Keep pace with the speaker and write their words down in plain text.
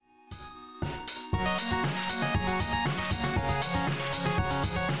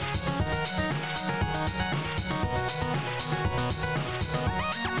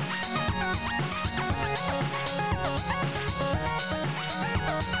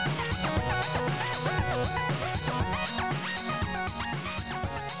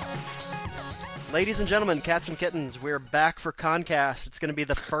Ladies and gentlemen, cats and kittens, we're back for CoNcast. It's going to be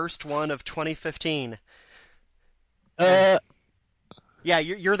the first one of 2015. Uh, Yeah,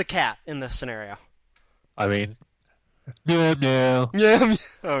 you're the cat in this scenario. I mean, no. Yeah.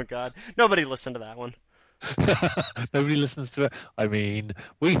 Oh, God. Nobody listened to that one. Nobody listens to it. I mean,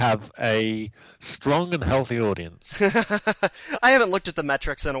 we have a strong and healthy audience. I haven't looked at the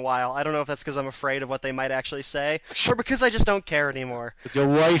metrics in a while. I don't know if that's because I'm afraid of what they might actually say, or because I just don't care anymore. But you're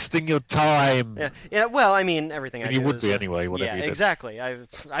wasting your time. Yeah. Well, I mean, everything I And you do would is, be anyway, whatever yeah, you did. exactly.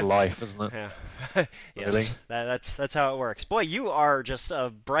 It's life, isn't it? Yeah. Really? Yes. That's how it works. Boy, you are just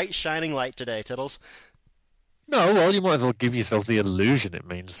a bright shining light today, Tittles. No, well, you might as well give yourself the illusion it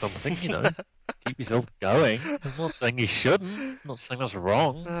means something, Keep yourself going. I'm not saying you shouldn't. I'm not saying that's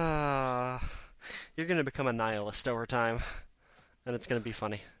wrong. You're going to become a nihilist over time, and it's going to be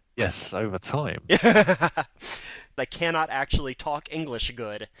funny. Yes, over time. I cannot actually talk English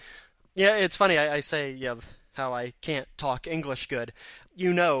good. Yeah, it's funny. I say, how I can't talk English good.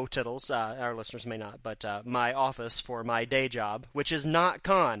 You know, Tittles, our listeners may not, but my office for my day job, which is not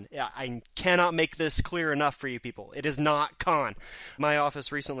con. I cannot make this clear enough for you people. It is not con. My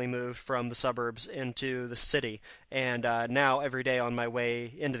office recently moved from the suburbs into the city, and now every day on my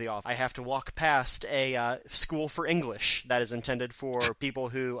way into the office, I have to walk past a school for English that is intended for people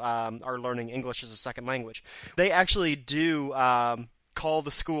who are learning English as a second language. They actually do call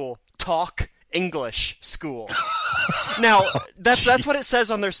the school Talk English School. Now, that's what it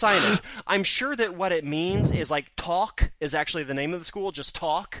says on their signage. I'm sure that what it means is like talk is actually the name of the school, just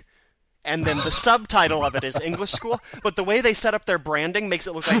talk, and then the subtitle of it is English School, but the way they set up their branding makes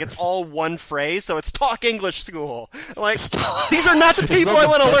it look like it's all one phrase, so it's Talk English School. Like, these are not the people I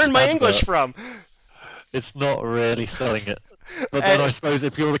want to learn my English from. It's not really selling it. But then I suppose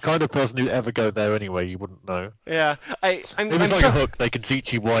if you're the kind of person who'd ever go there anyway, you wouldn't know. Yeah, Maybe it's like a hook. They can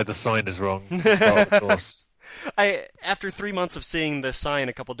teach you why the sign is wrong. Start the course. After 3 months of seeing this sign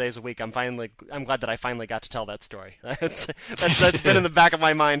a couple days a week, I'm glad that I finally got to tell that story. That's been in the back of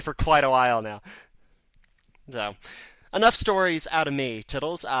my mind for quite a while now. So, enough stories out of me,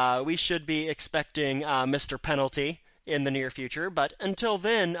 Tittles. We should be expecting Mr. Penalty in the near future, but until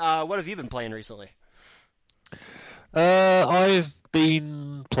then, what have you been playing recently? I've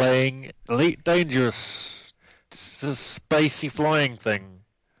been playing Elite Dangerous. It's a spacey flying thing.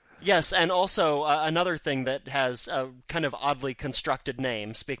 Yes, and also another thing that has a kind of oddly constructed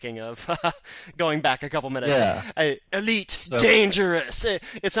name, speaking of going back a couple minutes. Yeah. Elite Dangerous.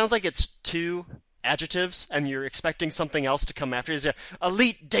 It sounds like it's two adjectives, and you're expecting something else to come after. It's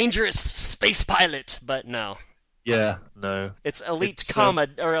Elite Dangerous Space Pilot, but no. Yeah, no. It's Elite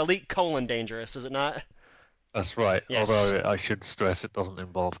or Elite Dangerous, is it not? That's right. Yes. Although I should stress it doesn't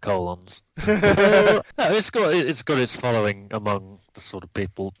involve colons. No, it's got its following among the sort of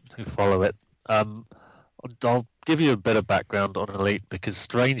people who follow it. I'll give you a bit of background on Elite because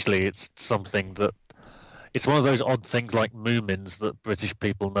strangely it's something that it's one of those odd things like Moomins that British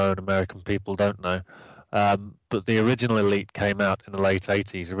people know and American people don't know. But the original Elite came out in the late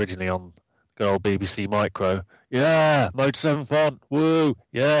 80s, originally on good old BBC Micro. Yeah, Mode 7 font, woo,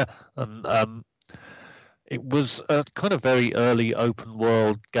 yeah, and it was a kind of very early open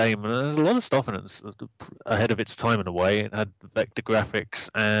world game, and there's a lot of stuff in it that's ahead of its time in a way. It had vector graphics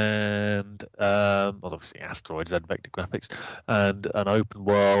and, well, obviously asteroids had vector graphics, and an open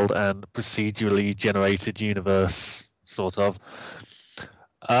world and procedurally generated universe, sort of.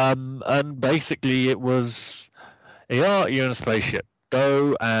 And basically it was, yeah, you're in a spaceship.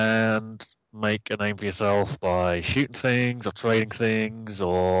 Go and make a name for yourself by shooting things or trading things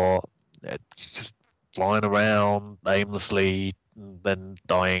or just flying around aimlessly and then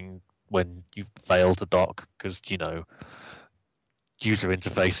dying when you fail to dock because, user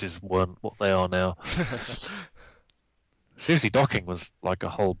interfaces weren't what they are now. Seriously, docking was like a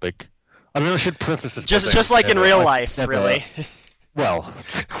whole big... I mean, I should preface this... Just like in real life, really. Well,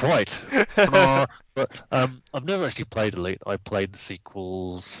 quite. But I've never actually played Elite. I played the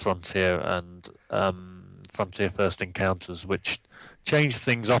sequels, Frontier and Frontier First Encounters, which changed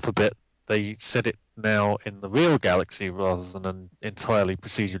things up a bit. They set it now in the real galaxy rather than an entirely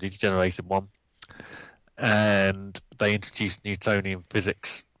procedurally generated one. And they introduced Newtonian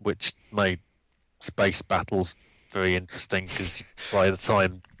physics, which made space battles very interesting because by the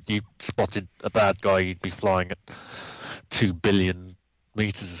time you spotted a bad guy, you'd be flying at 2 billion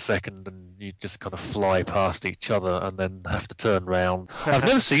meters a second and you just kind of fly past each other and then have to turn around. I've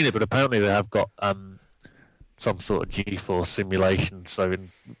never seen it, but apparently they have got some sort of G-force simulation, so in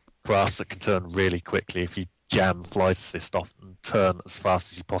crafts that can turn really quickly if you jam flight assist off and turn as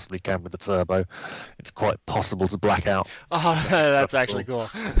fast as you possibly can with the turbo, it's quite possible to black out. Oh, that's actually cool.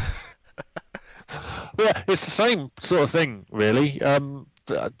 Yeah, it's the same sort of thing, really.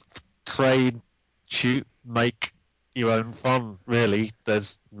 Trade, shoot, make your own fun, really.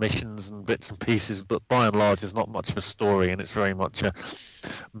 There's missions and bits and pieces, but by and large, there's not much of a story, and it's very much a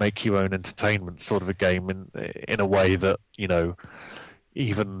make your own entertainment sort of a game in a way that,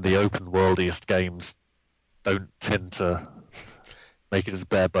 even the open worldiest games don't tend to make it as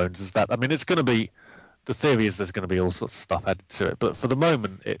bare bones as that. I mean, it's going to be, the theory is there's going to be all sorts of stuff added to it, but for the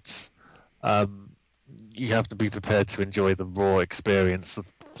moment, it's you have to be prepared to enjoy the raw experience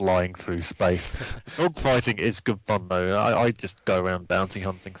of flying through space. Dogfighting is good fun, though. I just go around bounty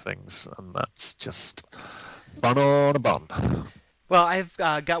hunting things, and that's just fun on a bun. Well, I've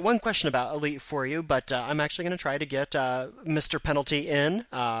got one question about Elite for you, but I'm actually going to try to get Mr. Penalty in.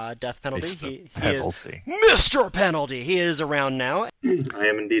 Death Penalty. Mr. Penalty. He is Mr. Penalty. He is around now. I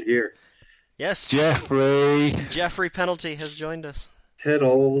am indeed here. Yes. Jeffrey Penalty has joined us.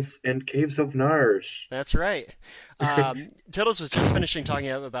 Tiddles and Caves of Nars. That's right. Tiddles was just finishing talking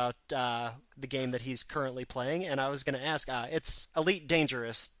about the game that he's currently playing, and I was going to ask, it's Elite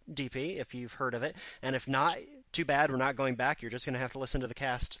Dangerous, DP, if you've heard of it, and if not, too bad, we're not going back. You're just going to have to listen to the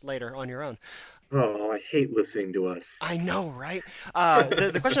cast later on your own. Oh, I hate listening to us. I know, right?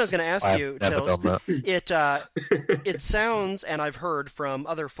 The question I was going to ask you, Tiddles, it sounds, and I've heard from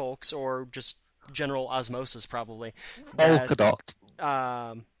other folks, or just general osmosis probably,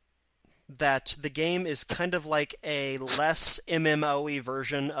 that the game is kind of like a less MMO-y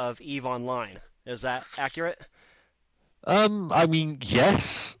version of EVE Online. Is that accurate? I mean,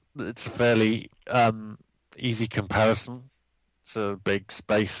 yes. It's a fairly easy comparison. It's a big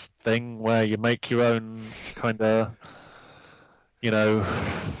space thing where you make your own kind of,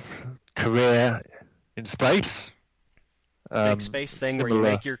 career in space. Big space thing where you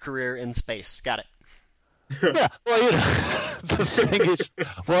make your career in space. Got it. Yeah, well, the thing is,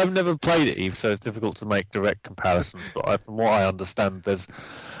 I've never played it, Eve, so it's difficult to make direct comparisons. But from what I understand,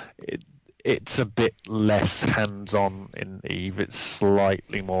 it's a bit less hands-on in Eve. It's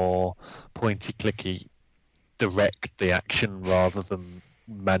slightly more pointy-clicky, direct the action rather than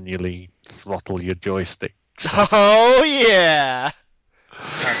manually throttle your joystick. Oh yeah.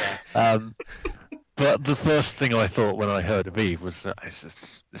 Okay. But the first thing I thought when I heard of Eve was,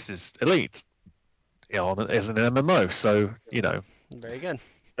 this is Elite. As an MMO, so Very good.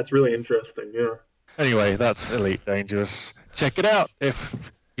 That's really interesting, yeah. Anyway, that's Elite Dangerous. Check it out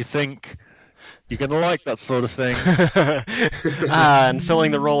if you think you're going to like that sort of thing. And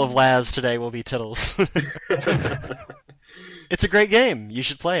filling the role of Laz today will be Tiddles. It's a great game. You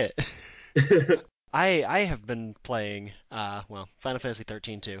should play it. I have been playing, Final Fantasy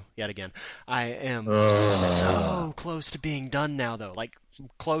XIII too, yet again. I am so close to being done now, though. Like,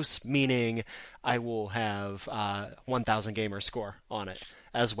 close meaning I will have 1,000 gamer score on it,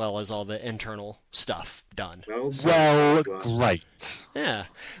 as well as all the internal stuff done. Well, great. Yeah.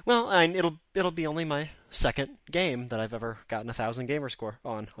 Well, it'll be only my second game that I've ever gotten 1,000 gamer score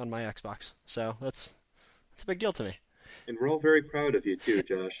on my Xbox. So that's a big deal to me. And we're all very proud of you too,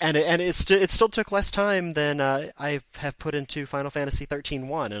 Josh. And it still took less time than I have put into Final Fantasy XIII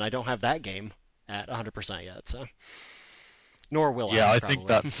 1, and I don't have that game at 100% yet. So, nor will I. Yeah, I think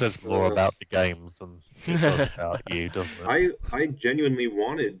that says more about the game than it does about you, doesn't it? I genuinely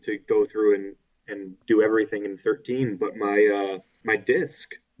wanted to go through and do everything in 13, but my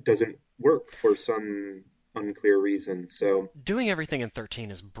disc doesn't work for some unclear reason. So doing everything in 13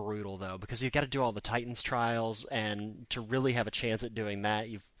 is brutal, though, because you've got to do all the Titans trials, and to really have a chance at doing that,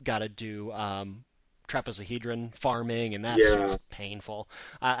 you've got to do trapezohedron farming, and that's just painful.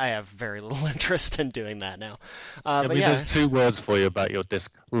 I have very little interest in doing that now. There's two words for you about your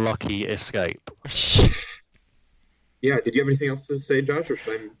disc: lucky escape. Yeah, did you have anything else to say, Josh, or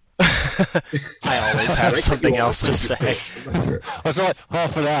should I... I always have something else to say. I was like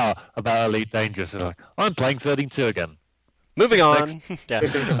half an hour about Elite Dangerous, and I'm playing 13-2 again. Moving on. Yeah.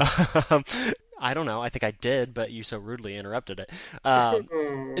 I don't know. I think I did, but you so rudely interrupted it.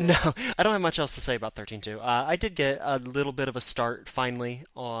 No, I don't have much else to say about 13.2. I did get a little bit of a start, finally,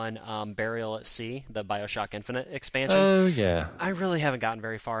 on Burial at Sea, the Bioshock Infinite expansion. Oh, yeah. I really haven't gotten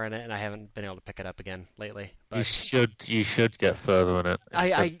very far in it, and I haven't been able to pick it up again lately. But you should get further in it.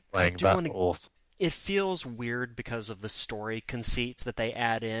 I do want to... Off. It feels weird because of the story conceits that they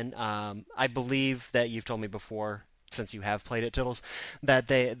add in. I believe that you've told me before, since you have played it, Tiddles, that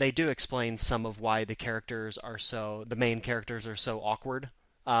they do explain some of why the main characters are so awkward.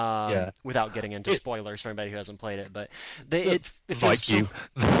 Without getting into spoilers for anybody who hasn't played it, but it feels like you.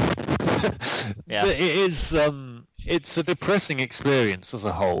 Yeah, it is. It's a depressing experience as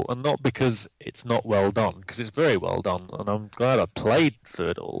a whole, and not because it's not well done, because it's very well done, and I'm glad I played through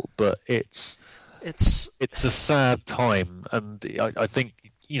it all. But it's It's a sad time, and I think,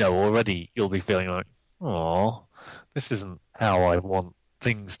 already you'll be feeling like, oh, this isn't how I want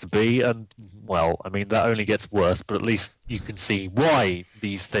things to be, and, well, I mean, that only gets worse, but at least you can see why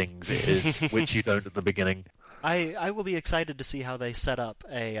these things it is, which you don't at the beginning. I will be excited to see how they set up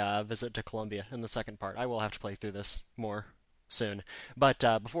a visit to Colombia in the second part. I will have to play through this more soon. But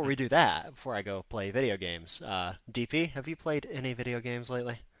before we do that, before I go play video games, DP, have you played any video games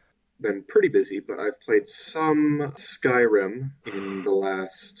lately? Been pretty busy, but I've played some Skyrim in the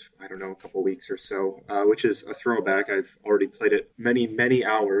last, I don't know, a couple weeks or so, which is a throwback. I've already played it many, many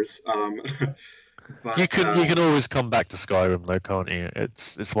hours. But You can always come back to Skyrim, though, can't you?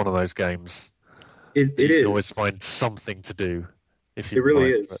 It's one of those games it that you is. can always find something to do if It you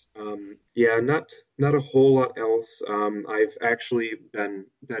really mind. is. Yeah, not a whole lot else. I've actually been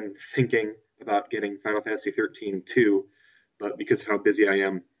thinking about getting Final Fantasy XIII too, but because of how busy I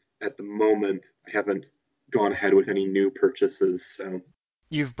am at the moment, I haven't gone ahead with any new purchases. So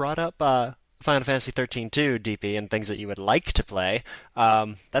You've brought up Final Fantasy XIII too, DP, and things that you would like to play.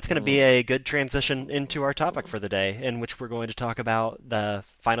 That's going to be a good transition into our topic for the day, in which we're going to talk about the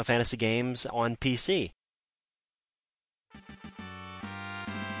Final Fantasy games on PC.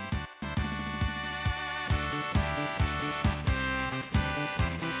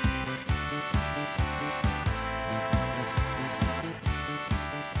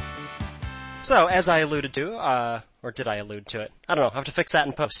 So, as I alluded to, or did I allude to it? I don't know. I'll have to fix that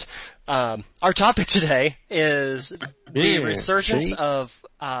in post. Our topic today is the resurgence of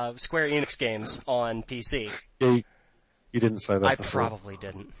Square Enix games on PC. You didn't say that I before. probably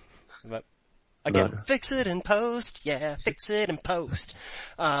didn't. But again, fix it in post. Yeah, fix it in post.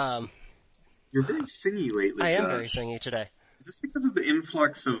 you're very singy lately. I am Josh. very singy today. Is this because of the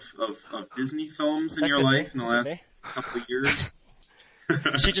influx of Disney films in That your could life be. in the That could last couple of years?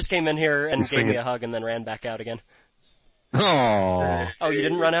 She just came in here and He's gave me singing. a hug and then ran back out again. Oh, Oh, you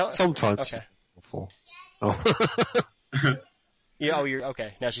didn't run out? sometimes. Okay. she's awful. Oh. Yeah, oh, you're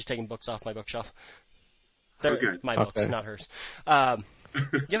okay. Now she's taking books off my bookshelf. They're Okay. my books, Okay. not hers. Yeah,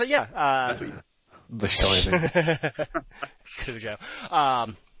 but yeah. That's what you The Shining. Cujo.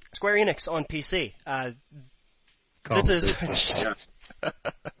 Square Enix on PC. This Can't is do. Jesus.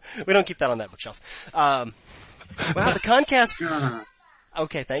 We don't keep that on that bookshelf. Wow, the CoNcast. Ah,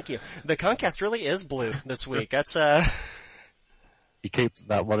 Okay, thank you. The CoNcast really is blue this week. That's You keep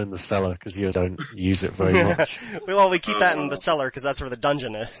that one in the cellar because you don't use it very much. well, we keep that in the cellar because that's where the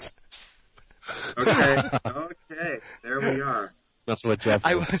dungeon is. okay, there we are. That's what Jeff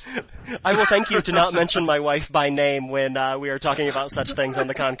I will thank you to not mention my wife by name when we are talking about such things on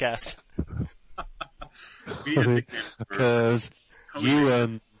the CoNcast. We need a nickname for her. Because you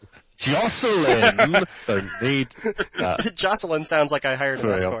and Jocelyn don't need that. Jocelyn sounds like I hired an For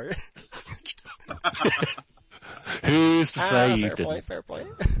real. escort. Who's to say you Fair didn't? point, fair point.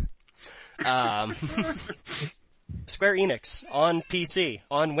 Square Enix on PC,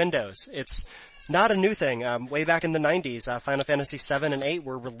 on Windows. It's not a new thing. Way back in the 90s, Final Fantasy VII and VIII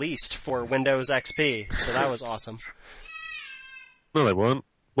were released for Windows XP, so that was awesome. No, they weren't.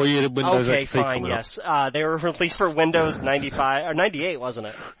 Well, you had Windows Okay, XP fine, coming up. yes. They were released for Windows 95, or 98, wasn't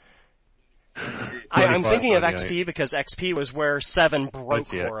it? I'm 95, thinking of 98. XP because XP was where 7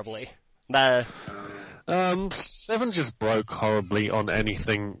 broke 98. horribly. 7 just broke horribly on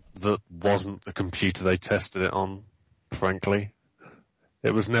anything that wasn't the computer they tested it on, frankly.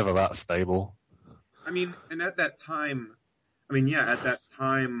 It was never that stable. I mean, and at that time,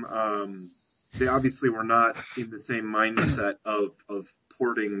 they obviously were not in the same mindset of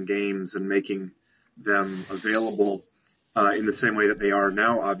porting games and making them available in the same way that they are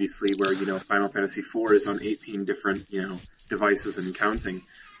now, obviously, where, Final Fantasy IV is on 18 different, devices and counting.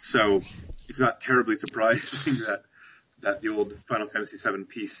 So it's not terribly surprising that the old Final Fantasy VII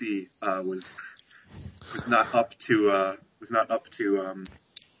PC was not up to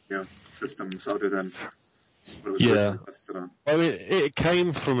systems other than what it was Yeah. listed on. I mean, it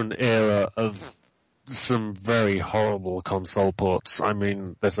came from an era of some very horrible console ports. I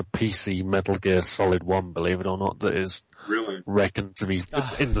mean, there's a PC Metal Gear Solid 1, believe it or not, that is Really? reckoned to be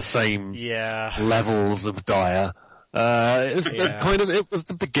in the same Yeah. levels of dire. It was Yeah. it was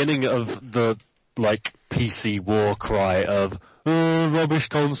the beginning of the, PC war cry of, rubbish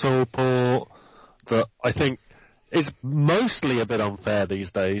console port, that I think is mostly a bit unfair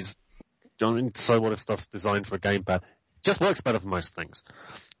these days. So what if stuff's designed for a gamepad? Just works better for most things.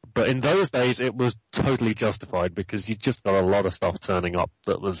 But in those days, it was totally justified because you just got a lot of stuff turning up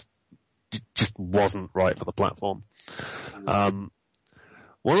that just wasn't right for the platform.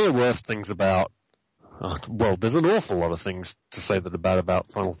 One of the worst things about Well, there's an awful lot of things to say that are bad about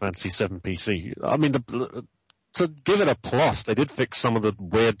Final Fantasy VII PC. I mean, to give it a plus, they did fix some of the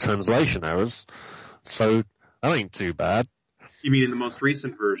weird translation errors, so that ain't too bad. You mean in the most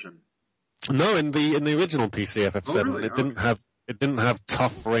recent version? No, in the original PC FF7, Oh, really? It didn't have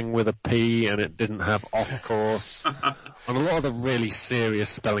tough ring with a P, and it didn't have off course, and a lot of the really serious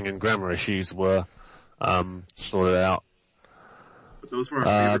spelling and grammar issues were sorted out. But those were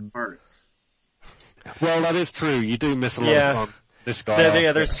our favorite parts. Well, that is true. You do miss a lot of fun. This guy.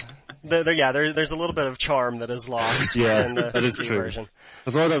 There's a little bit of charm that is lost in the that is PC true. version.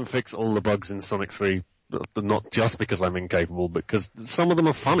 Because I don't fix all the bugs in Sonic 3, not just because I'm incapable, but because some of them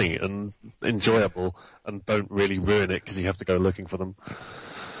are funny and enjoyable and don't really ruin it because you have to go looking for them.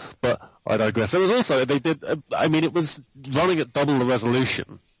 But I digress. There was also, it was running at double the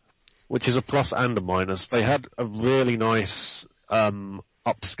resolution, which is a plus and a minus. They had a really nice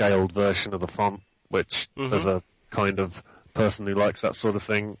upscaled version of the font, which as a kind of person who likes that sort of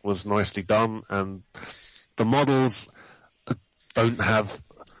thing was nicely done, and the models don't have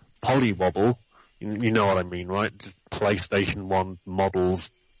polywobble. You know what I mean, right? Just PlayStation 1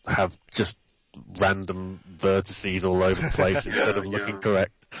 models have just random vertices all over the place instead of looking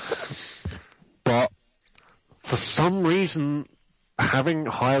correct. But for some reason, having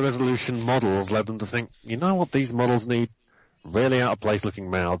higher resolution models led them to think, you know what these models need? Really out of place looking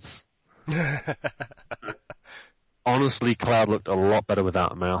mouths. Honestly, Cloud looked a lot better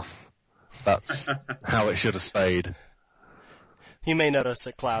without a mouth. That's how it should have stayed. You may notice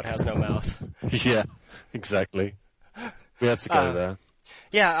that Cloud has no mouth. Yeah, exactly. We had to go there.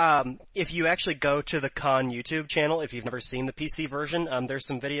 Yeah, if you actually go to the Con YouTube channel, if you've never seen the PC version, there's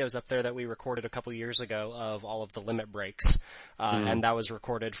some videos up there that we recorded a couple years ago of all of the limit breaks. And that was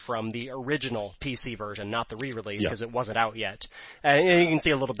recorded from the original PC version, not the re-release, because it wasn't out yet. And you can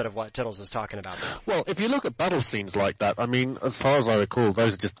see a little bit of what Tittles is talking about there. Well, if you look at battle scenes like that, I mean, as far as I recall,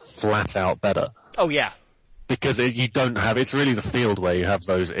 those are just flat out better. Oh, yeah. Because you don't have, it's really the field where you have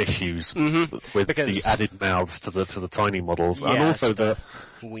those issues with the added mouths to the tiny models. Yeah, and also the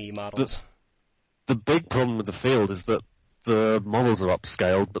Wii models. The big problem with the field is that the models are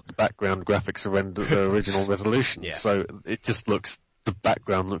upscaled, but the background graphics are rendered at the original resolution. Yeah. So it just the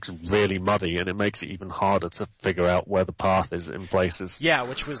background looks really muddy, and it makes it even harder to figure out where the path is in places. Yeah,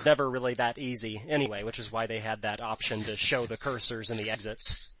 which was never really that easy anyway, which is why they had that option to show the cursors and the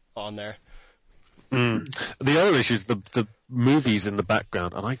exits on there. The other issue is the movies in the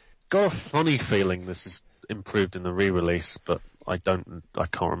background, and I got a funny feeling this is improved in the re-release, but I can't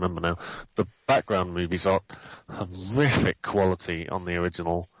remember now. The background movies are horrific quality on the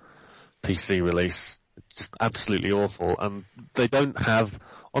original PC release. It's just absolutely awful, and they don't have,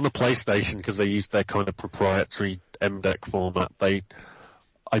 on the PlayStation, because they use their kind of proprietary MDEC format, I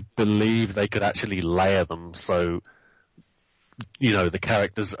believe they could actually layer them, so the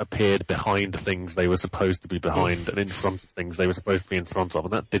characters appeared behind things they were supposed to be behind and in front of things they were supposed to be in front of,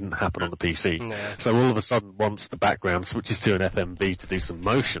 and that didn't happen on the PC. Yeah. So all of a sudden, once the background switches to an FMV to do some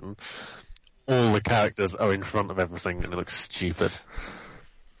motion, all the characters are in front of everything and it looks stupid.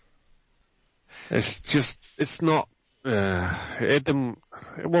 It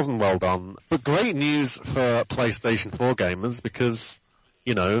wasn't well done. But great news for PlayStation 4 gamers because,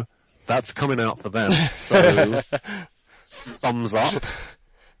 that's coming out for them. So thumbs up.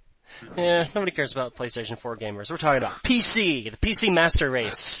 Yeah, nobody cares about PlayStation 4 gamers. We're talking about PC, the PC Master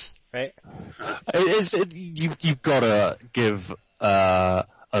Race, right? You've got to give a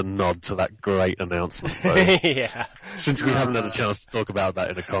nod to that great announcement, though. Yeah. Since we haven't had a chance to talk about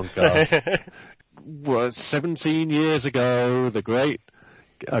that in a CoNcast. 17 years ago,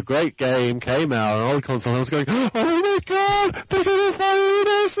 a great game came out, and all the consoles was going, oh my god, they're going to finally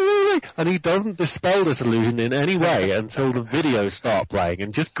announce the remake! And he doesn't dispel this illusion in any way until the videos start playing,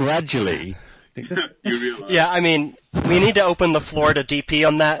 and just gradually... Yeah, I mean, we need to open the floor to DP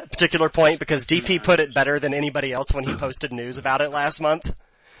on that particular point, because DP put it better than anybody else when he posted news about it last month.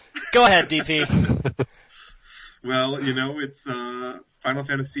 Go ahead, DP. Well, it's Final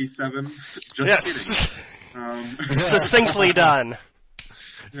Fantasy VII. Just kidding. Succinctly done.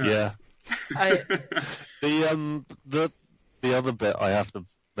 Yeah. The other bit I have to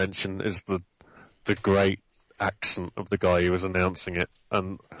mention is the great accent of the guy who was announcing it,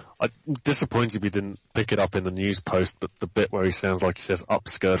 and I'm disappointed we didn't pick it up in the news post, but the bit where he sounds like he says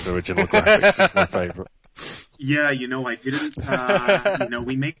upskirt original graphics is my favourite. Yeah, I didn't,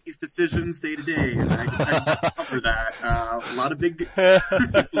 we make these decisions day to day, and I decided to cover that. A lot of big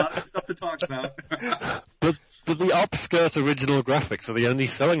stuff to talk about. But the upskirt original graphics are the only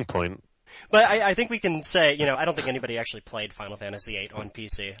selling point. But I think we can say, I don't think anybody actually played Final Fantasy VIII on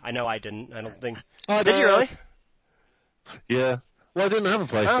PC. I know I didn't. I don't think. Oh, Did you really? Yeah. Well, I didn't have a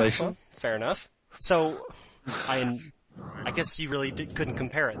PlayStation. Oh, well, fair enough. So, I guess you really couldn't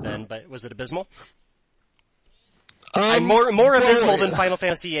compare it then, but was it abysmal? More abysmal than Final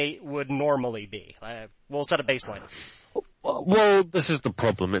Fantasy VIII would normally be. We'll set a baseline. Well, this is the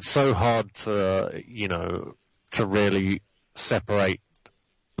problem. It's so hard to, to really separate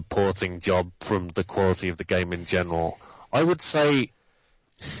the porting job from the quality of the game in general. I would say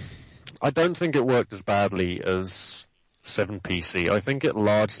I don't think it worked as badly as 7 PC. I think it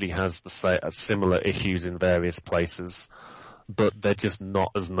largely has similar issues in various places, but they're just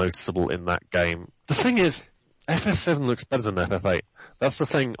not as noticeable in that game. The thing is, FF7 looks better than FF8. That's the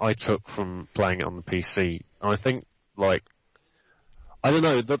thing I took from playing it on the PC. And I think, I don't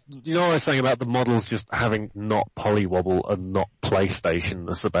know, what I was saying about the models just having not polywobble and not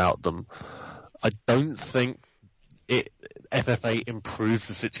PlayStation-ness about them? I don't think FF8 improves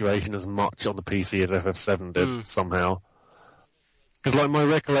the situation as much on the PC as FF7 did somehow. Because my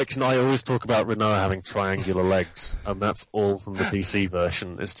recollection, I always talk about Rinoa having triangular legs, and that's all from the PC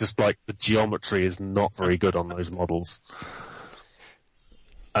version. It's just the geometry is not very good on those models.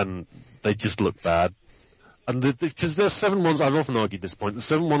 And they just look bad. And because there's 7 ones, I've often argued this point, the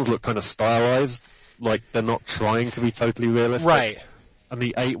 7 ones look kind of stylized, they're not trying to be totally realistic. Right. And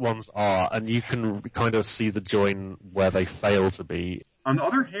the 8 ones are, and you can kind of see the join where they fail to be. On the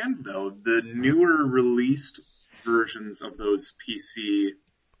other hand, though, the newer released versions of those PC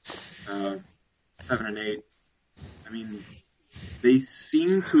 7 and 8, they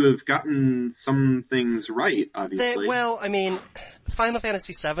seem to have gotten some things right, obviously. Final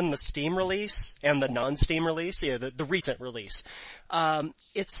Fantasy VII, the Steam release, and the non-Steam release, the recent release,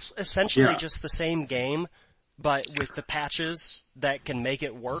 it's essentially just the same game, but with the patches that can make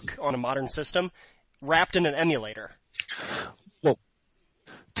it work on a modern system, wrapped in an emulator. Well,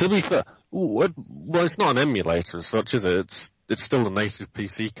 to be fair, it's not an emulator as such, is it? It's still the native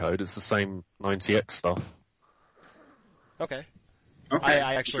PC code. It's the same 90X stuff. Okay. Okay.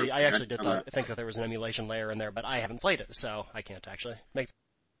 I actually did think that there was an emulation layer in there, but I haven't played it, so I can't actually make.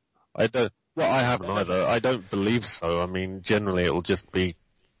 I don't. Well, I haven't either. I don't believe so. Generally it'll just be.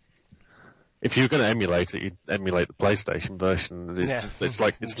 If you're going to emulate it, you emulate the PlayStation version.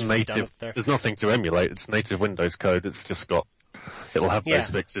 It's native. There's nothing to emulate. It's native Windows code. It's just it'll have those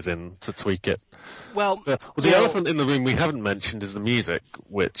fixes in to tweak it. Well, the elephant in the room we haven't mentioned is the music,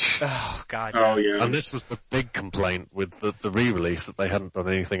 which... Oh, God, yeah. Oh, yeah. And this was the big complaint with the re-release, that they hadn't done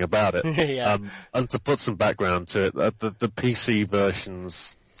anything about it. Yeah. And to put some background to it, the PC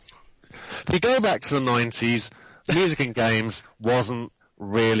versions... If you go back to the 90s, music in games wasn't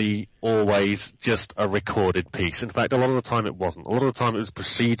really always just a recorded piece. In fact, a lot of the time it wasn't. A lot of the time it was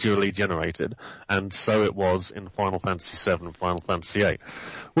procedurally generated, and so it was in Final Fantasy VII and Final Fantasy VIII.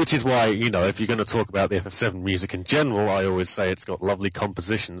 Which is why, if you're going to talk about the FF7 music in general, I always say it's got lovely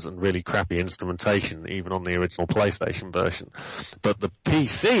compositions and really crappy instrumentation, even on the original PlayStation version. But the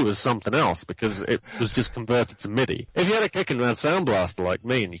PC was something else, because it was just converted to MIDI. If you had a kicking around Sound Blaster like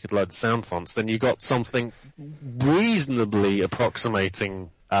me, and you could load the sound fonts, then you got something reasonably approximating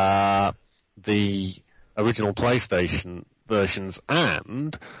the original PlayStation versions,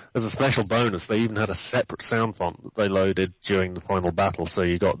 and as a special bonus, they even had a separate sound font that they loaded during the final battle, so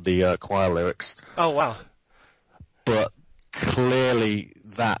you got the choir lyrics. Oh, wow. But clearly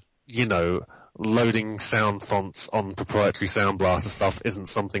that, loading sound fonts on proprietary Sound Blaster stuff isn't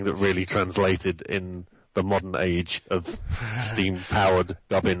something that really translated in the modern age of Steam-powered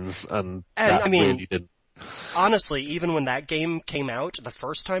gubbins, and that really didn't. Honestly, even when that game came out the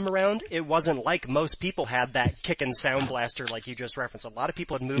first time around, it wasn't like most people had that kickin' Sound Blaster like you just referenced. A lot of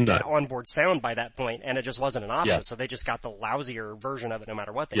people had moved to onboard sound by that point, and it just wasn't an option, so they just got the lousier version of it no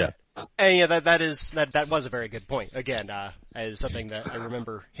matter what they did. And that was a very good point. Again, is something that I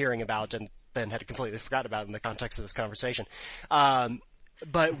remember hearing about and then had completely forgotten about in the context of this conversation.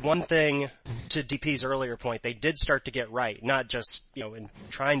 But one thing, to DP's earlier point, they did start to get right, not just, in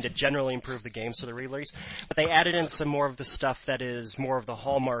trying to generally improve the games for the release, but they added in some more of the stuff that is more of the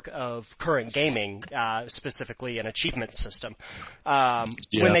hallmark of current gaming, specifically an achievement system.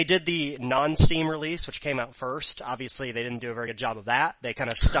 When they did the non-Steam release, which came out first, obviously they didn't do a very good job of that. They kind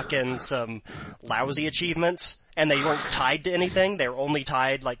of stuck in some lousy achievements. And they weren't tied to anything. They were only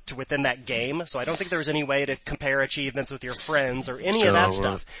tied, to within that game. So I don't think there was any way to compare achievements with your friends or any of that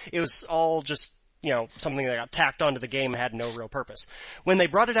stuff. It was all just something that got tacked onto the game and had no real purpose. When they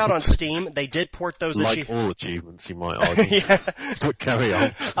brought it out on Steam, they did port those all achievements, you might argue. Yeah. But carry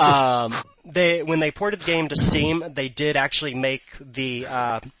on. When they ported the game to Steam, they did actually make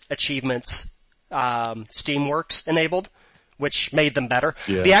the achievements Steamworks enabled, which made them better.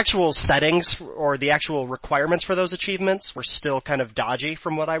 Yeah. The actual settings or the actual requirements for those achievements were still kind of dodgy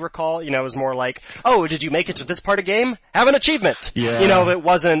from what I recall. It was more like, oh, did you make it to this part of the game? Have an achievement. Yeah. It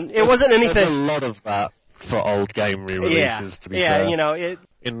wasn't anything. There's a lot of that for old game re-releases, to be fair. Yeah,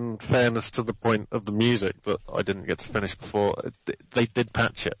 in fairness to the point of the music that I didn't get to finish before, they did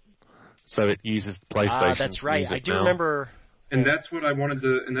patch it. So it uses the PlayStation. That's right. music I do now. remember. And that's what I wanted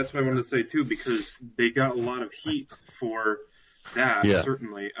to say too, because they got a lot of heat for that,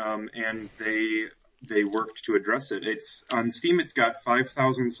 certainly. And they worked to address it. It's on Steam. It's got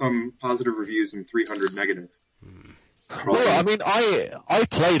 5,000 some positive reviews and 300 negative. Well, I mean, I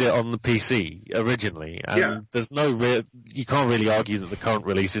played it on the PC originally, and there's you can't really argue that the current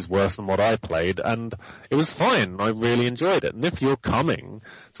release is worse than what I played, and it was fine. I really enjoyed it. And if you're coming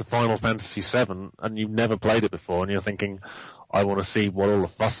to Final Fantasy VII and you've never played it before, and you're thinking, I want to see what all the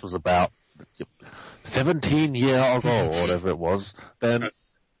fuss was about 17 years ago, or whatever it was, then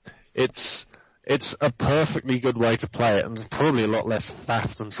it's a perfectly good way to play it, and it's probably a lot less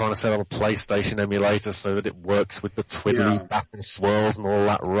faff than trying to set up a PlayStation emulator so that it works with the twiddly back and swirls and all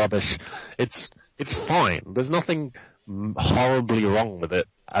that rubbish. It's fine. There's nothing horribly wrong with it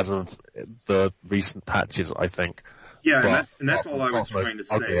as of the recent patches, I think. Yeah, and that's all I was trying to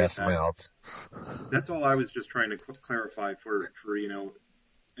say. That's all I was just trying to clarify for anyone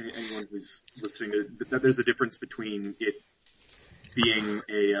who's listening, that there's a difference between it being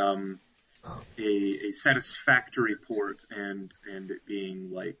a satisfactory port and it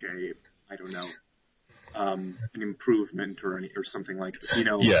being like an improvement or something like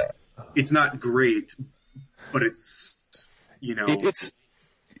that. It's not great, but it's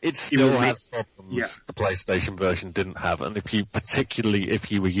it still has problems the PlayStation version didn't have, and if you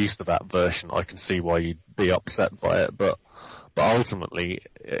were used to that version, I can see why you'd be upset by it, but ultimately,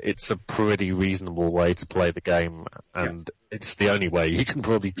 it's a pretty reasonable way to play the game, and it's the only way you can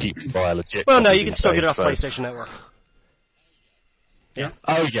probably keep buy a legit. Well, no, you can still get it off PlayStation Network. Yeah.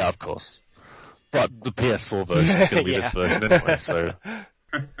 Oh yeah, of course. But the PS4 version is going to be this version anyway, so.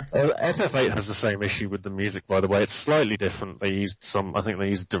 FF8 has the same issue with the music, by the way. It's slightly different. I think they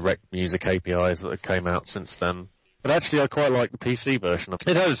used direct music APIs that came out since then. But actually, I quite like the PC version.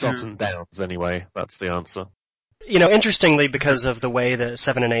 It has its ups and downs anyway. That's the answer. Interestingly, because of the way that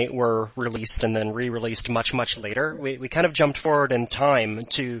 7 and 8 were released and then re-released much, much later, we kind of jumped forward in time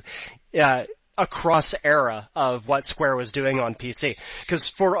to a cross era of what Square was doing on PC. Because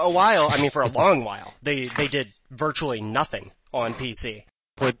for a long while, they did virtually nothing on PC.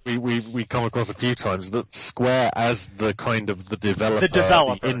 Point we come across a few times that Square, as the developer,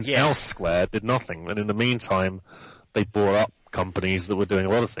 the in-house Square, did nothing, and in the meantime, they bought up companies that were doing a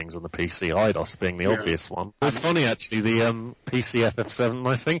lot of things on the PC, IDOS being the obvious one. It's funny actually, the PC FF7 and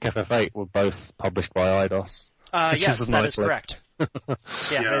I think FF8 were both published by IDOS. Yes, that is correct.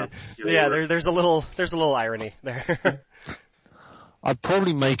 There's a little irony there. I'm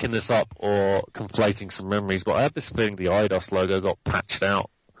probably making this up or conflating some memories, but I have this feeling the IDOS logo got patched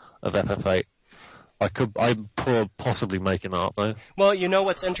out of FF8. I'm possibly making that up though. Well,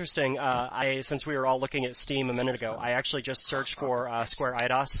 what's interesting, since we were all looking at Steam a minute ago, I actually just searched for Square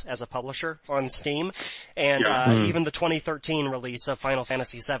IDOS as a publisher on Steam, and even the 2013 release of Final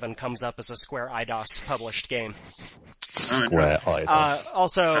Fantasy VII comes up as a Square IDOS published game. Square IDOS.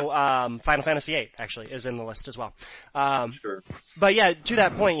 Also, Final Fantasy VIII actually is in the list as well. Sure. But yeah, to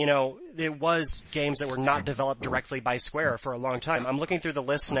that point, there was games that were not developed directly by Square for a long time. I'm looking through the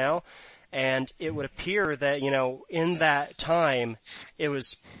list now, and it would appear that, in that time, it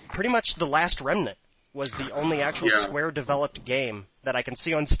was pretty much the last remnant was the only actual Square-developed game that I can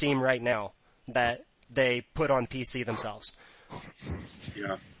see on Steam right now that they put on PC themselves.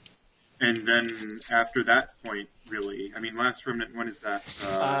 Yeah. And then after that point, really, Last Remnant, when is that?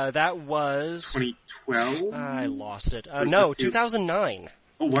 That was 2012? I lost it. No, 2009.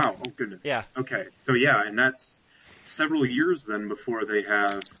 Oh wow, oh goodness. Yeah. Okay, so and that's several years then before they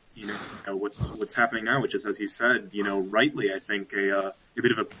have, what's happening now, which is, as you said, rightly, I think, a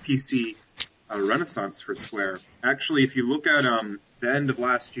bit of a PC renaissance for Square. Actually, if you look at the end of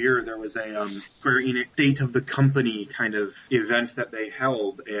last year, there was a Square Enix State of the Company kind of event that they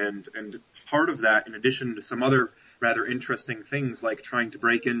held, and part of that, in addition to some other rather interesting things like trying to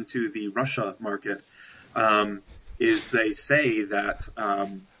break into the Russia market, is they say that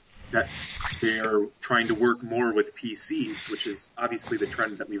that they're trying to work more with PCs, which is obviously the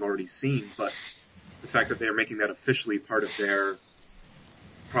trend that we've already seen, but the fact that they are making that officially part of their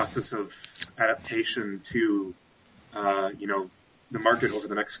process of adaptation to, the market over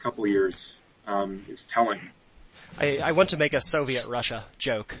the next couple of years, is telling. I want to make a Soviet Russia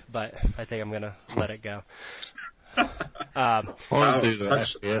joke, but I think I'm going to let it go.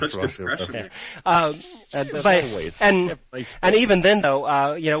 Such discretion. And even then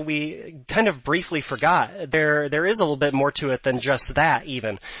though, we kind of briefly forgot there is a little bit more to it than just that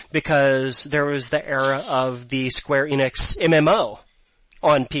even, because there was the era of the Square Enix MMO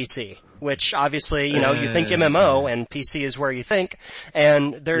on PC, which obviously, you think MMO and PC is where you think,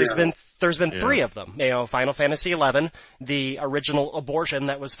 and there's been three of them. Final Fantasy XI, the original abortion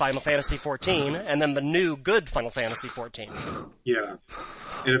that was Final Fantasy XIV, and then the new good Final Fantasy XIV. Yeah.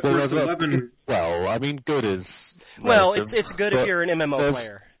 And of course 11... Well, I mean, good is... Well, it's good if you're an MMO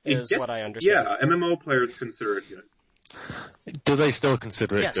player, is what I understand. Yeah, MMO players consider it good. Do they still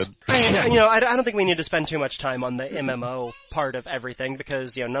consider it good? I don't think we need to spend too much time on the MMO part of everything,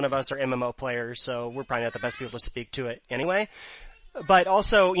 because, none of us are MMO players, so we're probably not the best people to speak to it anyway. But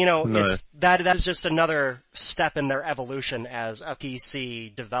also, that is just another step in their evolution as a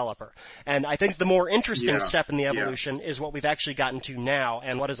PC developer. And I think the more interesting step in the evolution is what we've actually gotten to now,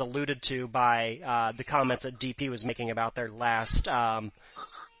 and what is alluded to by the comments that DP was making about their last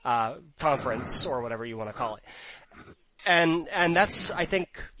conference, or whatever you want to call it. And that's, I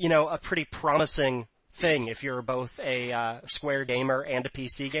think, a pretty promising thing if you're both a Square gamer and a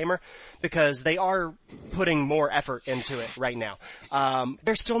PC gamer, because they are putting more effort into it right now.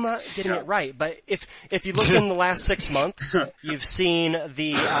 They're still not getting it right, but if you look in the last 6 months, you've seen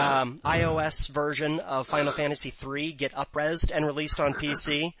the iOS version of Final Fantasy III get up-resed and released on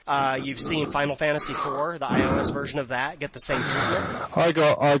PC. You've seen Final Fantasy IV, the iOS version of that, get the same treatment. I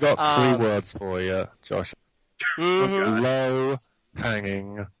got 3 words for you, Josh. Mm-hmm.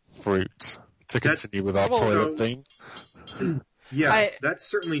 Low-hanging fruit. To continue with our toilet theme. Yes, that's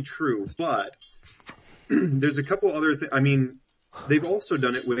certainly true, but there's a couple other things. I mean, they've also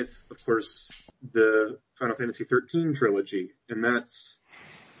done it with, of course, the Final Fantasy XIII trilogy, and that's,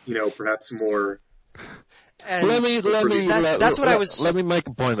 perhaps more... And let me make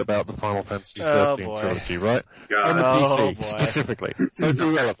a point about the Final Fantasy XIII trilogy, right? On the PC, specifically. So it's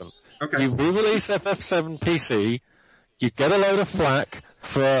irrelevant. Okay. You re-release FF7 PC, you get a load of flack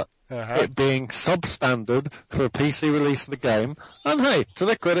for it being substandard for a PC release of the game, and hey, to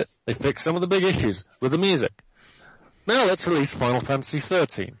their credit, they fixed some of the big issues with the music. Now let's release Final Fantasy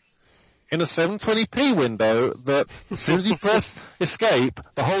XIII. In a 720p window that, as soon as you press escape,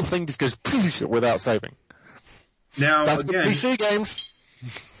 the whole thing just goes without saving. Now, that's again, the PC games.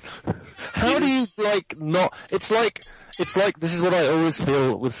 How do you, not... It's like, this is what I always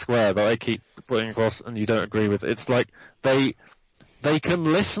feel with Square that I keep putting across and you don't agree with. It's like, they can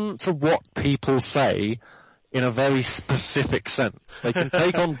listen to what people say in a very specific sense. They can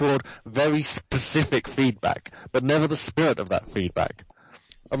take on board very specific feedback, but never the spirit of that feedback.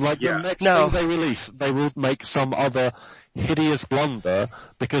 And the next thing they release, they will make some other hideous blunder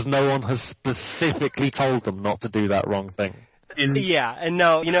because no one has specifically told them not to do that wrong thing.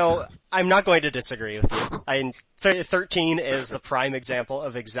 I'm not going to disagree with you. 13 is the prime example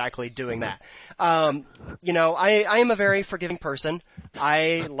of exactly doing that. I am a very forgiving person.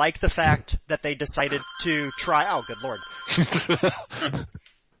 I like the fact that they decided to try, oh, good lord.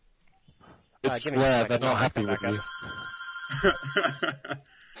 It's Square, they're not happy with you.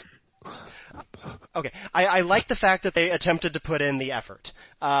 Okay, I like the fact that they attempted to put in the effort.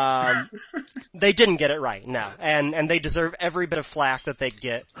 They didn't get it right, no. And they deserve every bit of flack that they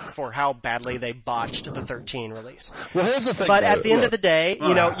get for how badly they botched the 13 release. Well, here's the thing, but at the end of the day,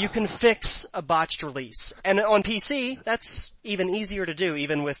 you can fix a botched release. And on PC, that's even easier to do,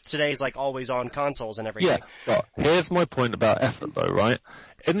 even with today's always-on consoles and everything. Yeah, but here's my point about effort though, right?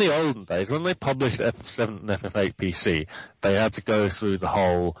 In the olden days, when they published FF7 and FF8 PC, they had to go through the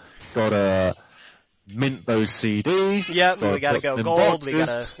whole, gotta mint those CDs. Yep, we gotta go gold,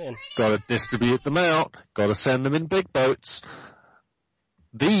 boxes, gotta distribute them out, gotta send them in big boats.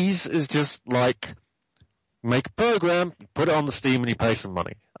 These is just make a program, put it on the Steam and you pay some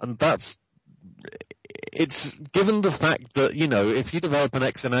money. And it's given the fact that, if you develop an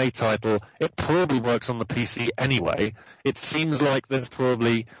XNA title, it probably works on the PC anyway. It seems like there's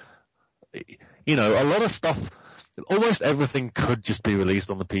probably, a lot of stuff, almost everything could just be released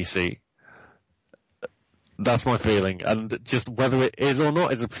on the PC. That's my feeling. And just whether it is or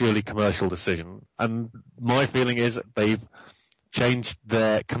not is a purely commercial decision. And my feeling is they've changed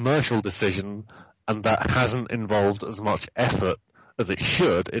their commercial decision, and that hasn't involved as much effort as it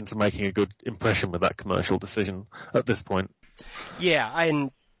should into making a good impression with that commercial decision at this point. Yeah,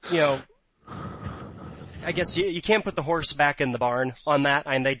 and I guess you can't put the horse back in the barn on that,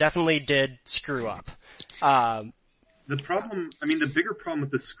 and they definitely did screw up. The bigger problem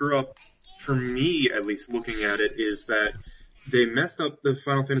with the screw up, for me at least looking at it, is that they messed up the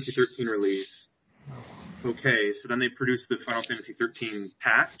Final Fantasy XIII release. Okay, so then they produced the Final Fantasy XIII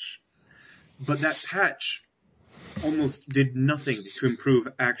patch, but that patch almost did nothing to improve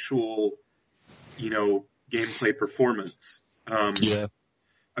actual, gameplay performance. Yeah.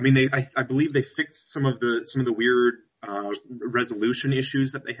 I mean, I believe they fixed some of the weird resolution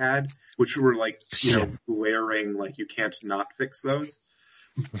issues that they had, which were glaring, like you can't not fix those.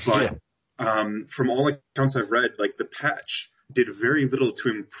 But from all accounts I've read, like the patch did very little to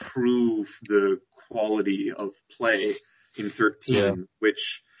improve the quality of play in 13,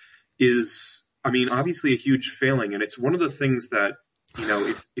 which is, obviously a huge failing, and it's one of the things that,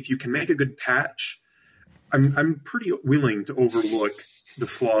 if you can make a good patch, I'm pretty willing to overlook the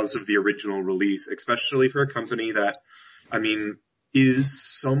flaws of the original release, especially for a company that, is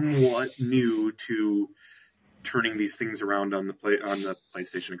somewhat new to turning these things around on the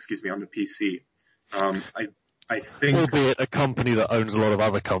PlayStation, on the PC. I think, albeit a company that owns a lot of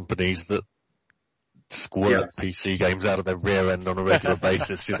other companies that squirt PC games out of their rear end on a regular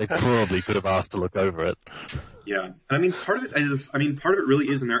basis, they probably could have asked to look over it. Yeah, and part of it really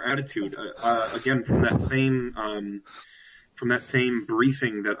is in their attitude. Again, from that same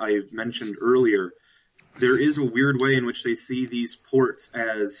briefing that I mentioned earlier, there is a weird way in which they see these ports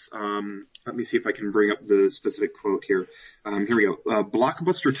as, let me see if I can bring up the specific quote here. Here we go.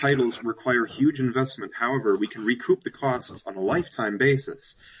 Blockbuster titles require huge investment. However, we can recoup the costs on a lifetime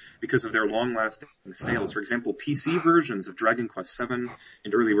basis because of their long-lasting sales. For example, PC versions of Dragon Quest VII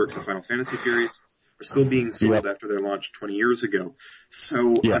and early works of Final Fantasy series are still being sold after their launch 20 years ago.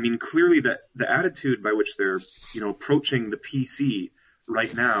 So, clearly the attitude by which they're, approaching the PC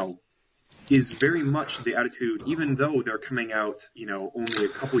right now is very much the attitude, even though they're coming out, only a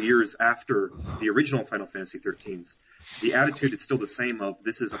couple years after the original Final Fantasy XIII's. The attitude is still the same of,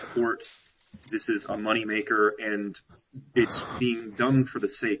 this is a port, this is a moneymaker, and it's being done for the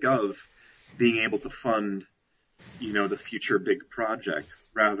sake of being able to fund, the future big project,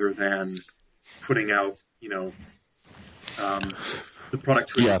 rather than putting out, the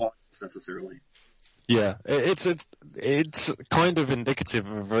product to an audience necessarily. Yeah, it's kind of indicative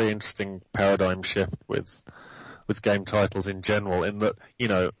of a very interesting paradigm shift with game titles in general, in that,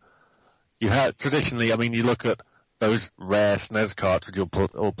 you had traditionally, you look at those rare SNES cartridge or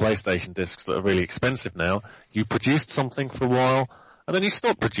PlayStation discs that are really expensive now. You produced something for a while, and then you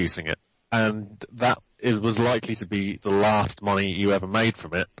stopped producing it, and it was likely to be the last money you ever made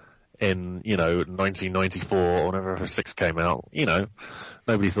from it. In 1994 or whenever 6 came out,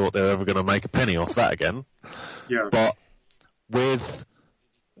 nobody thought they were ever going to make a penny off that again. Yeah. But with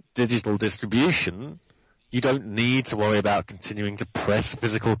digital distribution, you don't need to worry about continuing to press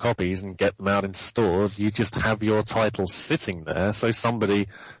physical copies and get them out in stores. You just have your title sitting there, so somebody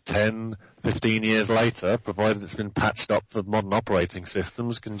 10, 15 years later, provided it's been patched up for modern operating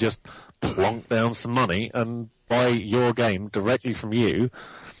systems, can just plonk down some money and buy your game directly from you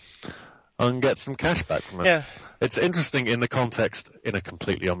and get some cash back from it. Yeah. It's interesting in the context, in a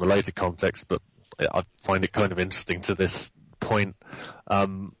completely unrelated context, but I find it kind of interesting to this point.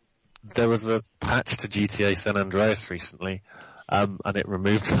 There was a patch to GTA San Andreas recently, and it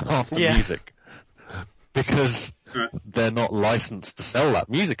removed half the music because they're not licensed to sell that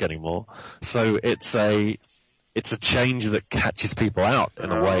music anymore. So it's a change that catches people out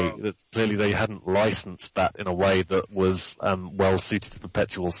in a way that clearly they hadn't licensed that in a way that was well suited to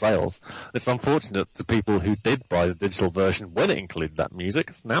perpetual sales. It's unfortunate to people who did buy the digital version when it included that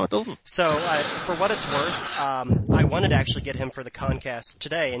music. Now it doesn't. So for what it's worth, I wanted to actually get him for the CoNcast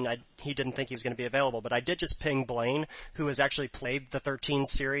today, and he didn't think he was going to be available, but I did just ping Blaine, who has actually played the 13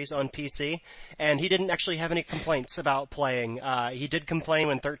 series on PC, and he didn't actually have any complaints about playing. He did complain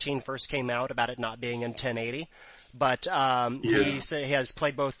when 13 first came out about it not being in 1080. But he has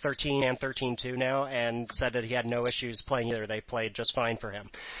played both 13 and 13.2 now, and said that he had no issues playing either. They played just fine for him.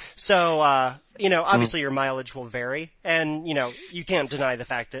 So, obviously your mileage will vary, and, you can't deny the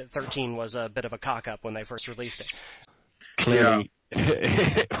fact that 13 was a bit of a cock-up when they first released it. Clearly,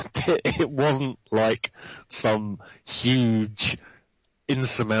 it wasn't like some huge,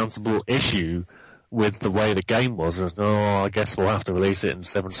 insurmountable issue with the way the game was. I guess we'll have to release it in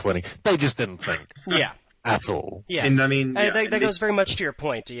 720. They just didn't think. Yeah. at all. Yeah, And I mean, that goes very much to your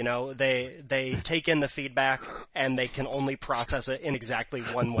point. They take in the feedback and they can only process it in exactly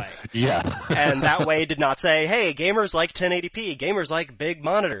one way. Yeah. And that way did not say, hey, gamers like 1080p, gamers like big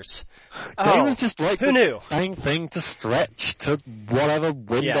monitors. Gamers just like who knew? Same thing to stretch to whatever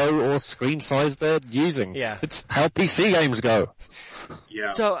window or screen size they're using. Yeah. It's how PC games go. Yeah.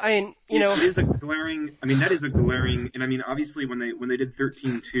 So, it is a glaring, that is a glaring, and obviously when they did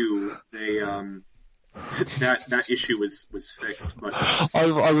 13.2, they, that issue was fixed, but.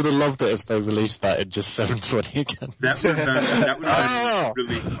 I would have loved it if they released that in just 720 again. That would have been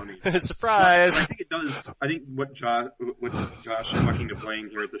really funny. Surprise! But I think it does, I think what Josh is fucking to blame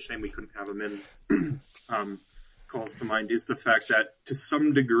here, it's a shame we couldn't have him in, calls to mind, is the fact that to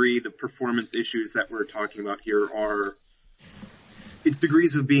some degree the performance issues that we're talking about here are, it's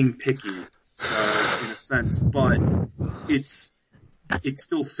degrees of being picky, in a sense, but it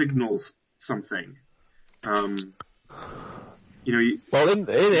still signals something. Well, in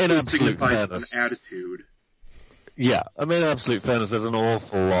absolute fairness, an attitude. Yeah, in absolute fairness, there's an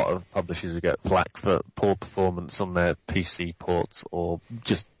awful lot of publishers who get flack for poor performance on their PC ports or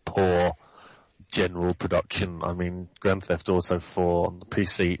just poor general production. Grand Theft Auto 4 on the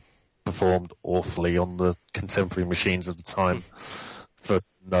PC performed awfully on the contemporary machines of the time for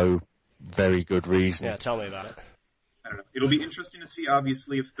no very good reason. Yeah, tell me about it. I don't know. It'll be interesting to see,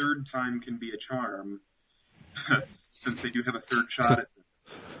 obviously, if third time can be a charm, since they do have a third shot at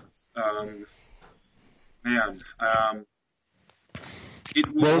this. It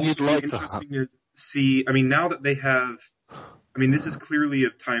will also be interesting to see, now that they have, this is clearly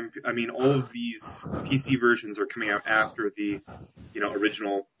a time, all of these PC versions are coming out after the,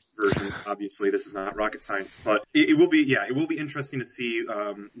 original versions. Obviously, this is not rocket science, but it will be interesting to see,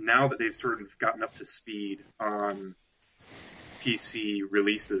 now that they've sort of gotten up to speed on PC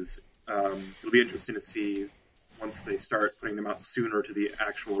releases, it'll be interesting to see once they start putting them out sooner to the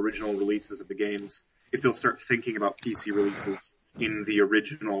actual original releases of the games, if they'll start thinking about PC releases in the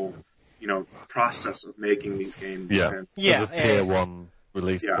original, process of making these games. Yeah. Yeah. So the tier 1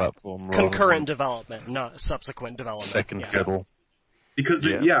 release platform. Concurrent development, not subsequent development. Second pedal. Because,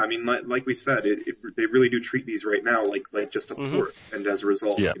 like we said, they really do treat these right now like just a port, and as a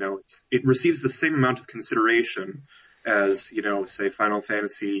result, it receives the same amount of consideration as, say, Final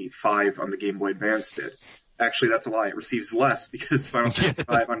Fantasy V on the Game Boy Advance did. Actually, that's a lie. It receives less because Final Fantasy V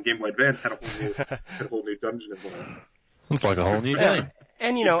on Game Boy Advance had a whole new dungeon involved. It's like a whole new game.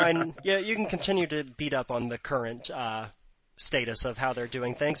 And you can continue to beat up on the current status of how they're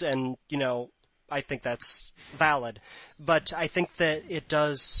doing things, and I think that's valid. But I think that it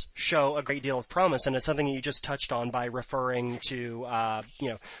does show a great deal of promise, and it's something you just touched on by referring to,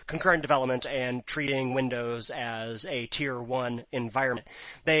 concurrent development and treating Windows as a tier 1 environment.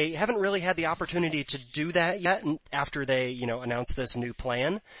 They haven't really had the opportunity to do that yet after they, announced this new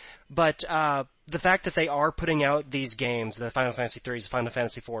plan. But, the fact that they are putting out these games, the Final Fantasy IIIs, Final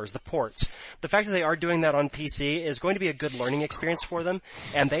Fantasy IVs, the ports, the fact that they are doing that on PC is going to be a good learning experience for them,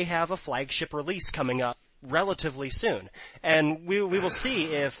 and they have a flagship release coming up relatively soon. And we will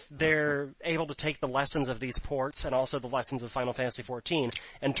see if they're able to take the lessons of these ports and also the lessons of Final Fantasy XIV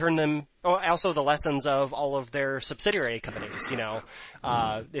and turn them, also the lessons of all of their subsidiary companies,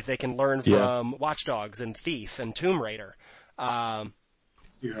 if they can learn from Watch Dogs and Thief and Tomb Raider.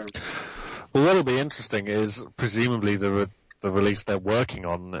 Well, what'll be interesting is presumably the release they're working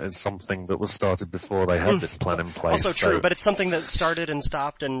on is something that was started before they had this plan in place. Also true, but it's something that started and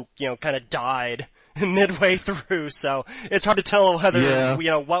stopped and, kind of died midway through, so it's hard to tell whether,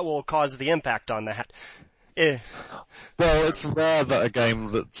 what will cause the impact on that. Well, it's rare that a game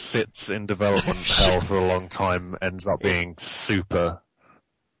that sits in development hell for a long time ends up being super.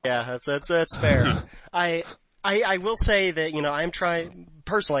 Yeah, that's fair. I will say that, I am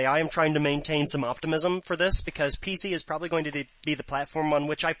trying to maintain some optimism for this because PC is probably going to be the platform on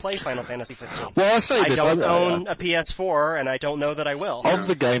which I play Final Fantasy XV. Well, I don't own a PS4 and I don't know that I will. Of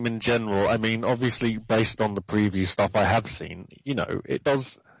the game in general, obviously based on the preview stuff I have seen, it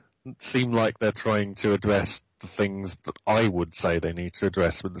does seem like they're trying to address the things that I would say they need to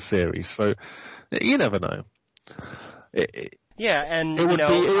address with the series. So, you never know. Yeah, and it would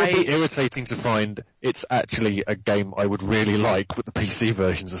be irritating to find it's actually a game I would really like, but the PC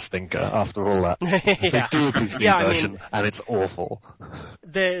version's a stinker after all that. They do a PC version, and it's awful.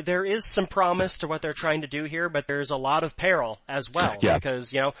 there is some promise to what they're trying to do here, but there's a lot of peril as well. Yeah.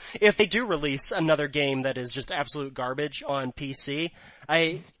 Because, if they do release another game that is just absolute garbage on PC,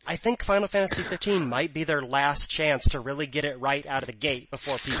 I think Final Fantasy XV might be their last chance to really get it right out of the gate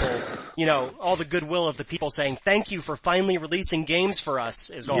before people, all the goodwill of the people saying, thank you for finally releasing games for us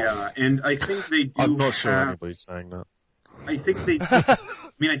is gone. Yeah, and I think they do I'm not sure anybody's saying that. I think they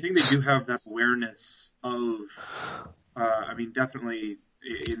I think they do have that awareness of, definitely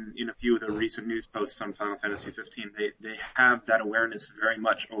in a few of the recent news posts on Final Fantasy XV, they have that awareness very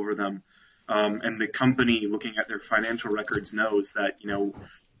much over them. And the company, looking at their financial records, knows that,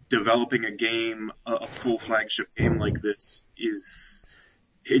 developing a game, a full flagship game like this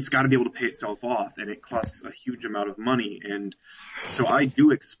it's got to be able to pay itself off, and it costs a huge amount of money. And so I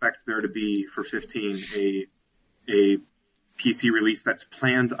do expect there to be, for 15, a PC release that's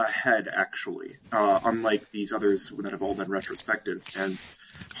planned ahead, actually, unlike these others that have all been retrospective. And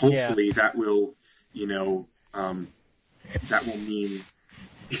hopefully that will, that will mean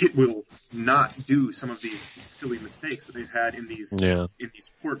it will not do some of these silly mistakes that they've had in these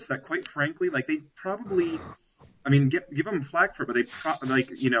ports that, quite frankly, they probably, give them flack for it, but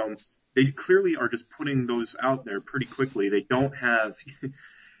they clearly are just putting those out there pretty quickly. They don't have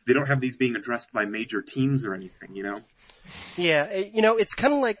these being addressed by major teams or anything, Yeah, it's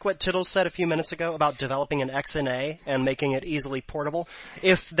kind of like what Tittles said a few minutes ago about developing an XNA and making it easily portable.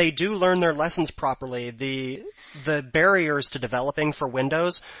 If they do learn their lessons properly, the barriers to developing for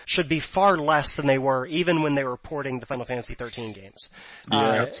Windows should be far less than they were even when they were porting the Final Fantasy XIII games.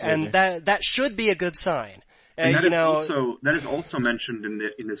 And that should be a good sign. And that is also mentioned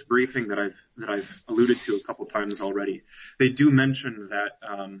in this briefing that I've alluded to a couple times already. They do mention that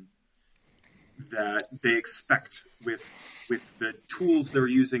they expect with the tools they're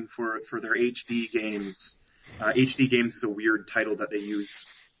using for their HD games. HD games is a weird title that they use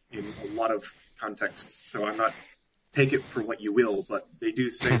in a lot of contexts, so I'm not, take it for what you will, but they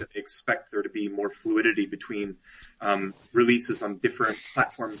do say that they expect there to be more fluidity between releases on different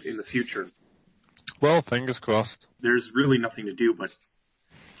platforms in the future. Well, fingers crossed. There's really nothing to do but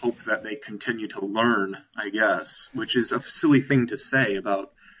hope that they continue to learn, I guess, which is a silly thing to say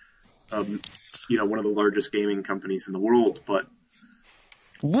about, one of the largest gaming companies in the world, but...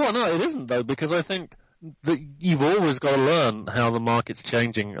 Well, no, it isn't, though, because I think that you've always got to learn how the market's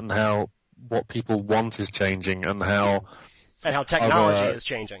changing and how what people want is changing and how... And how technology is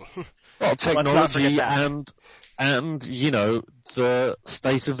changing. Well, technology and, the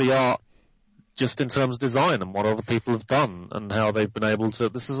state of the art just in terms of design and what other people have done and how they've been able to...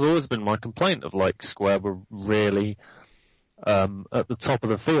 This has always been my complaint of, Square were really at the top of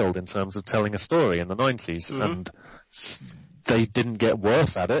the field in terms of telling a story in the 90s, and they didn't get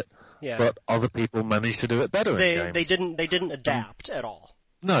worse at it, but other people managed to do it better in games. They didn't adapt at all.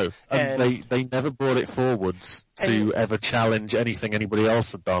 No, and they never brought it forwards to ever challenge anything anybody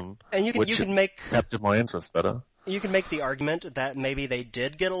else had done, which captured my interest better. You can make the argument that maybe they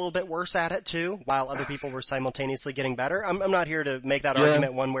did get a little bit worse at it too, while other people were simultaneously getting better. I'm not here to make that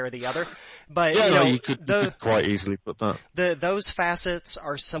argument one way or the other, but you could quite easily put that. Those facets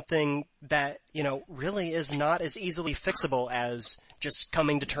are something that really is not as easily fixable as just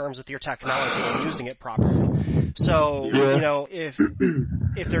coming to terms with your technology and using it properly. So if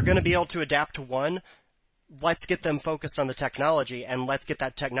they're going to be able to adapt to one, let's get them focused on the technology and let's get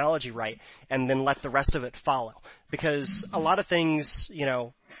that technology right and then let the rest of it follow. Because a lot of things,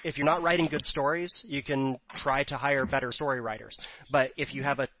 if you're not writing good stories, you can try to hire better story writers. But if you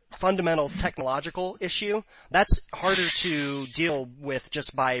have a fundamental technological issue, that's harder to deal with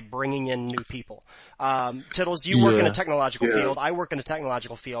just by bringing in new people. Tittles, you work in a technological field. I work in a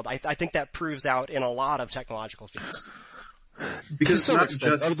technological field. I think that proves out in a lot of technological fields. Because to some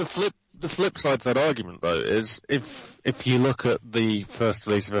extent, the flip side to that argument, though, is if you look at the first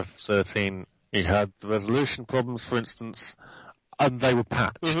release of F13, you had the resolution problems, for instance, and they were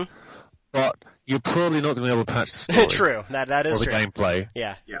patched. Mm-hmm. But you're probably not going to be able to patch the story. True, that is true. Or the gameplay,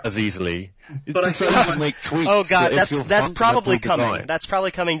 as easily. But I feel make tweaks. Oh god, that's probably coming. Design. That's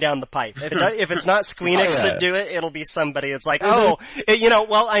probably coming down the pipe. If it's not Squeenix that do it, it'll be somebody. It's like,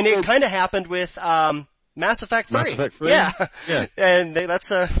 it kind of happened with Mass Effect 3. Mass Effect 3? Yeah. And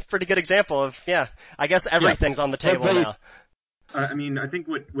that's a pretty good example of, I guess everything's on the table now. I think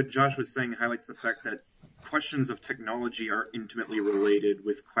what Josh was saying highlights the fact that questions of technology are intimately related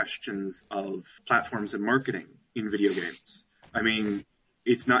with questions of platforms and marketing in video games.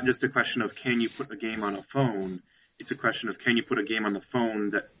 It's not just a question of can you put a game on a phone, it's a question of can you put a game on the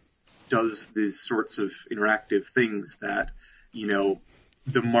phone that does these sorts of interactive things that,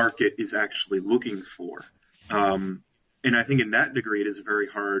 the market is actually looking for. And I think in that degree, it is very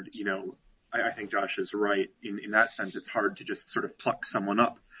hard, I think Josh is right. In that sense, it's hard to just sort of pluck someone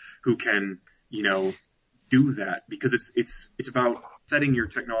up who can, do that, because it's about setting your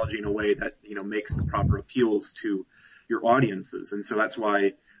technology in a way that, makes the proper appeals to your audiences. And so that's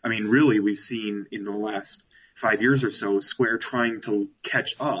why, really we've seen in the last 5 years or so, Square trying to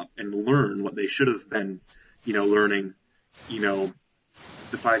catch up and learn what they should have been, learning, the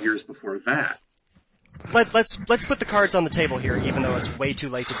 5 years before that. Let's put the cards on the table here, even though it's way too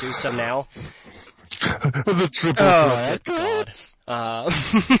late to do so now. The triple good God.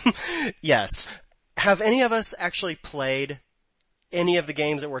 Yes. Have any of us actually played any of the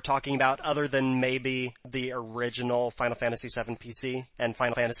games that we're talking about other than maybe the original Final Fantasy VII PC and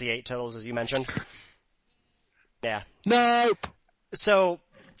Final Fantasy VIII titles, as you mentioned? Yeah. Nope. So,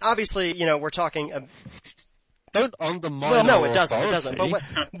 obviously, we're talking... Don't undermine. Well, no, our it doesn't. authority. It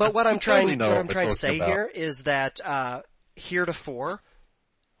doesn't. But what I'm trying to say about. here is that heretofore,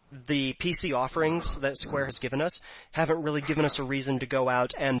 the PC offerings that Square has given us haven't really given us a reason to go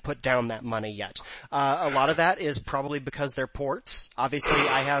out and put down that money yet. A lot of that is probably because they're ports. Obviously,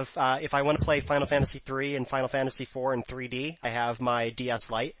 I have if I want to play Final Fantasy III and Final Fantasy IV in 3D, I have my DS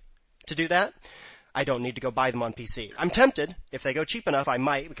Lite to do that. I don't need to go buy them on PC. I'm tempted. If they go cheap enough, I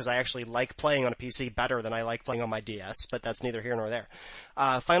might, because I actually like playing on a PC better than I like playing on my DS, but that's neither here nor there.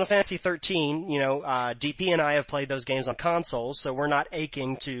 Final Fantasy XIII, DP and I have played those games on consoles, so we're not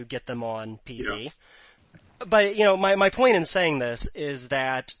aching to get them on PC. Yeah. But, my point in saying this is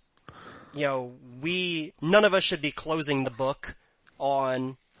that, none of us should be closing the book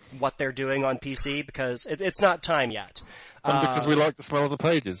on what they're doing on PC, because it's not time yet. And because we like the smell of the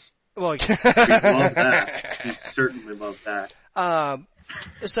pages. Well, we love that. We certainly love that.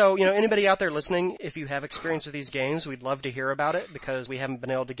 So, anybody out there listening, if you have experience with these games, we'd love to hear about it, because we haven't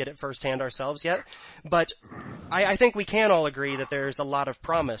been able to get it firsthand ourselves yet. But I think we can all agree that there's a lot of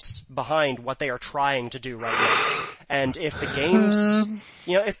promise behind what they are trying to do right now. And if the games,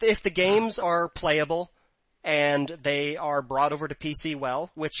 if the games are playable and they are brought over to PC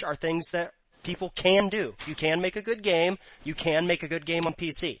well, which are things that people can do. You can make a good game. You can make a good game on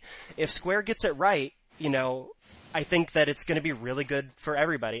PC. If Square gets it right, I think that it's going to be really good for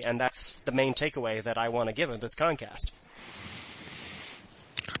everybody, and that's the main takeaway that I want to give of this CoNcast.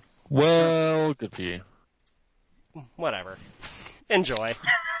 Well, good for you. Whatever. Enjoy.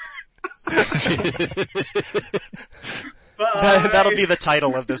 That'll be the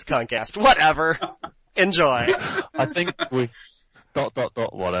title of this CoNcast. Whatever. Enjoy. I think we... ...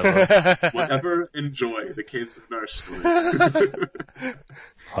 whatever. Whatever, enjoy the Caves of Narsh story.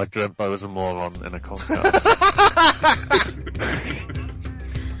 I dreamt I was a moron in a CoNcast.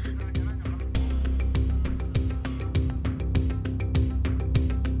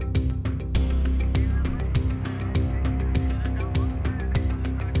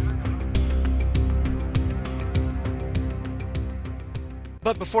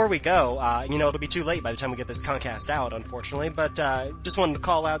 But before we go, it'll be too late by the time we get this CoNcast out, unfortunately, but just wanted to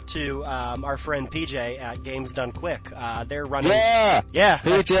call out to our friend PJ at Games Done Quick. They're running... Yeah!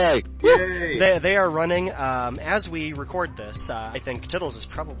 PJ! Yay! They are running, as we record this. I think Tittles is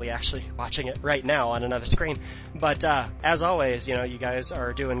probably actually watching it right now on another screen. But as always, you guys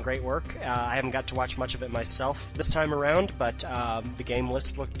are doing great work. I haven't got to watch much of it myself this time around, but the game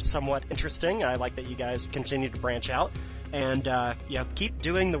list looked somewhat interesting. I like that you guys continue to branch out. And, keep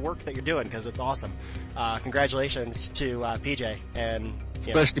doing the work that you're doing, because it's awesome. Congratulations to, PJ, and...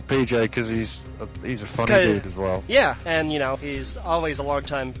 Especially PJ, because he's a funny dude as well. Yeah, and, he's always a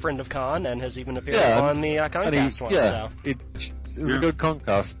longtime friend of Con, and has even appeared on the CoNcast once, so... It was a good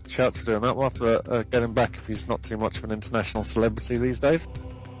CoNcast. Shouts for doing that. We'll have to get him back if he's not too much of an international celebrity these days.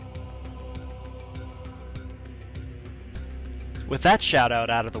 With that shout-out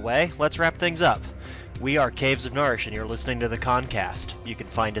out of the way, let's wrap things up. We are Caves of Narsh, and you're listening to the CoNcast. You can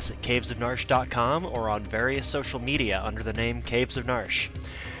find us at cavesofnarsh.com or on various social media under the name Caves of Narsh.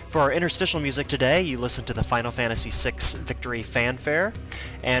 For our interstitial music today, you listen to the Final Fantasy VI Victory Fanfare,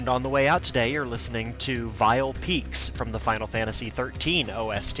 and on the way out today, you're listening to Vile Peaks from the Final Fantasy XIII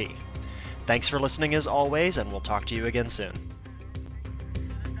OST. Thanks for listening as always, and we'll talk to you again soon.